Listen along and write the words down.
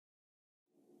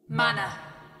Mana.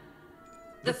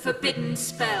 The forbidden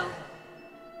spell.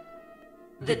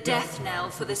 The death knell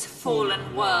for this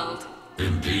fallen world.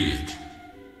 Indeed.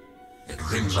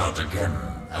 It rings out again,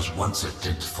 as once it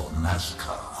did for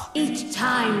Nazca. Each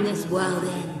time this world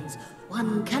ends,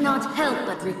 one cannot help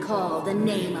but recall the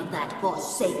name of that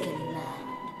forsaken land.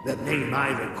 The name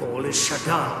I recall is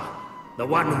Shadar, the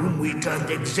one whom we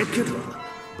turned executor.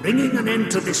 Bringing an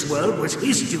end to this world was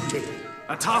his duty.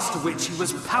 A task to which he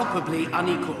was palpably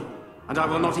unequal, and I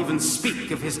will not even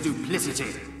speak of his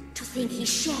duplicity. To think he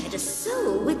shared a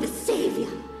soul with the Savior,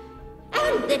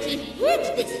 and that he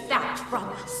hid this fact from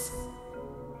us.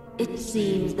 It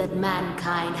seems that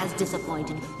mankind has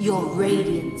disappointed your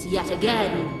radiance yet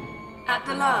again. At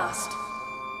the last,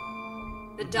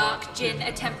 the Dark Jinn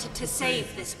attempted to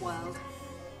save this world.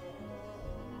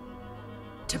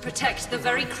 To protect the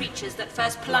very creatures that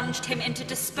first plunged him into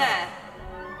despair.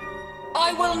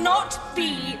 I will not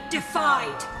be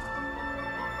defied.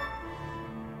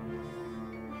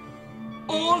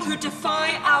 All who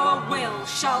defy our will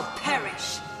shall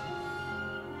perish.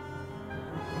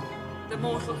 The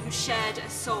mortal who shared a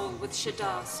soul with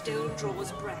Shadar still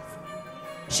draws breath.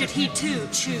 Should he too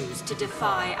choose to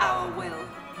defy our will,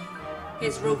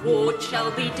 his reward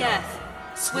shall be death,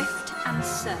 swift and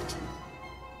certain.